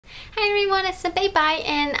Hi everyone, it's simplyBai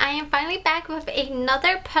and I am finally back with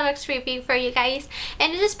another products review for you guys,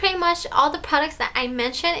 and it is pretty much all the products that I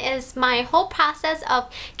mentioned is my whole process of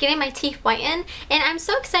getting my teeth whitened. And I'm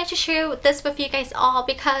so excited to share this with you guys all,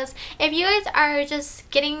 because if you guys are just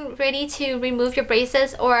getting ready to remove your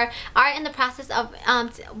braces or are in the process of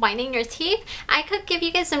whitening your teeth, I could give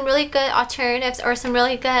you guys some really good alternatives or some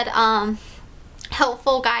really good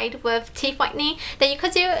helpful guide with teeth whitening that you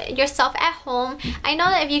could do yourself at home. I know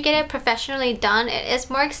that if you get it professionally done, it is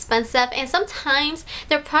more expensive, and sometimes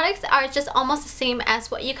their products are just almost the same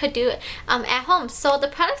as what you could do at home. So the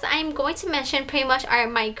products I'm going to mention pretty much are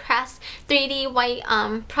my Crest 3D white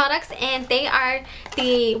products, and they are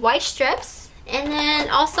the white strips, and then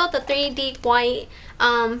also the 3D white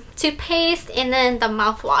toothpaste, and then the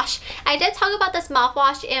mouthwash. I did talk about this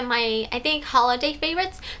mouthwash in my, I think, holiday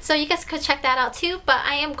favorites, so you guys could check that out too. But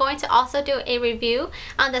I am going to also do a review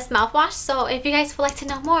on this mouthwash, so if you guys would like to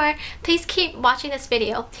know more, please keep watching this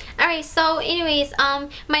video. Alright, so anyways,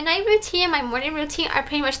 my night routine and my morning routine are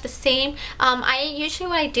pretty much the same. I usually,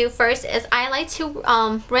 what I do first is I like to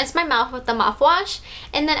rinse my mouth with the mouthwash,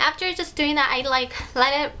 and then after just doing that, I like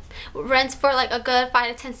let it rinse for like a good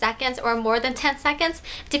 5 to 10 seconds or more than 10 seconds,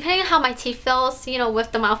 depending on how my teeth feels, you know,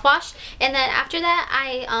 with the mouthwash. And then after that,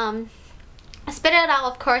 I spit it out,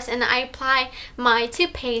 of course, and I apply my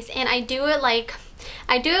toothpaste, and I do it like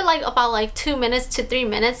about like 2 minutes to 3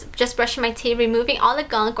 minutes, just brushing my teeth, removing all the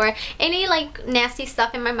gunk or any like nasty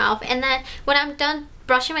stuff in my mouth. And then when I'm done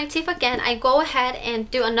brushing my teeth again, I go ahead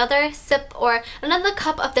and do another sip or another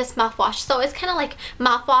cup of this mouthwash. So it's kind of like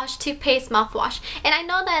mouthwash, toothpaste, mouthwash. And I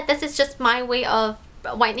know that this is just my way of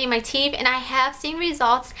whitening my teeth, and I have seen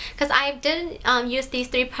results because I did use these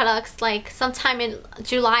 3 products like sometime in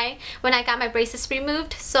July when I got my braces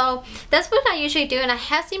removed. So that's what I usually do, and I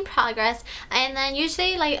have seen progress. And then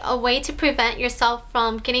usually, like, a way to prevent yourself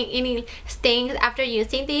from getting any stains after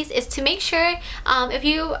using these is to make sure if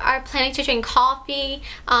you are planning to drink coffee,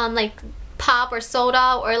 like pop or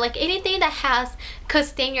soda, or like anything that could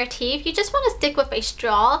stain your teeth, you just want to stick with a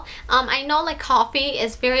straw. I know like coffee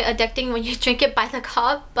is very addicting when you drink it by the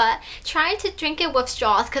cup, but try to drink it with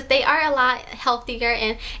straws because they are a lot healthier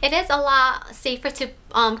and it is a lot safer to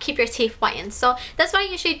keep your teeth whitened. So that's what I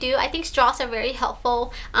usually do. I think straws are very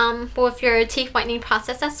helpful with your teeth whitening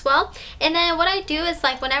process as well. And then what I do is,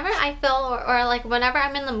 like, whenever I feel or like whenever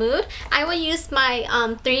I'm in the mood, I will use my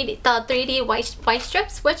 3D white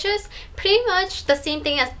strips, which is pretty much the same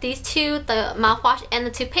thing as these two, the mouthwash and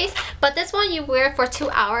the toothpaste, but this one you wear for 2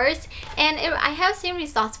 hours, and I have seen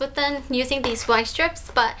results with them using these white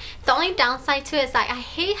strips. But the only downside to it is that I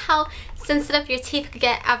hate how sensitive your teeth could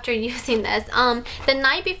get after using this. The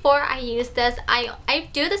night before I use this, I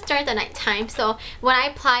do this during the night time, so when I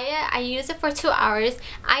apply it, I use it for 2 hours.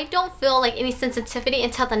 I don't feel like any sensitivity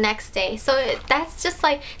until the next day. So that's just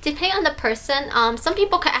like depending on the person. Some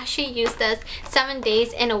people could actually use this 7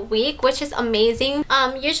 days in a week, which is amazing.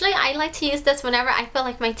 Usually I like to use this whenever I feel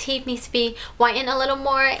like my teeth needs to be whitened a little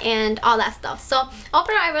more and all that stuff. So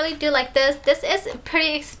overall, I really do like this. This is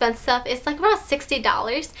pretty expensive. It's like around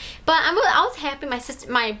 $60, but I was happy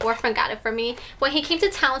my boyfriend got it for me when he came to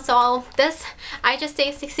town. So this, I just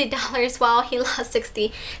saved $60 while he lost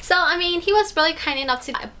 60. So I mean, he was really kind enough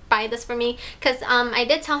to buy this for me, because I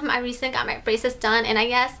did tell him I recently got my braces done, and I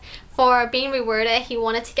guess for being rewarded, he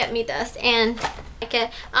wanted to get me this and like it.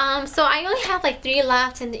 So I only have like 3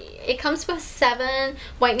 left, and it comes with 7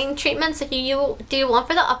 whitening treatments. So you do one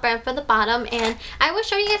for the upper and for the bottom, and I will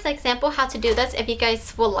show you guys an example how to do this if you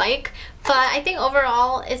guys would like. But I think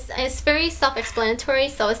overall it's very self-explanatory,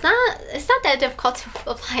 so it's not that difficult to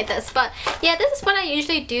apply this. But yeah, this is what I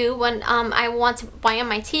usually do when I want to whiten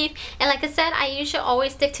my teeth. And like I said, I usually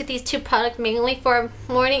always stick to these 2 products mainly for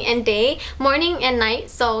morning and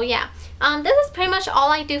night. So yeah, this is pretty much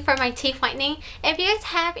all I do for my teeth whitening. If you guys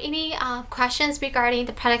have any questions regarding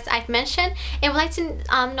the products I've mentioned and would like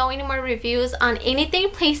to know any more reviews on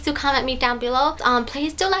anything, please do comment me down below.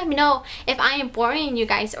 Please do let me know if I am boring you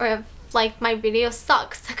guys, or if like my video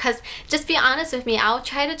sucks, because just be honest with me. I'll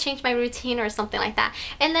try to change my routine or something like that.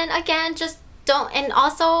 And then again, just don't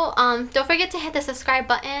forget to hit the subscribe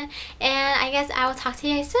button, and I guess I will talk to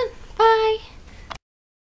you guys soon. Bye.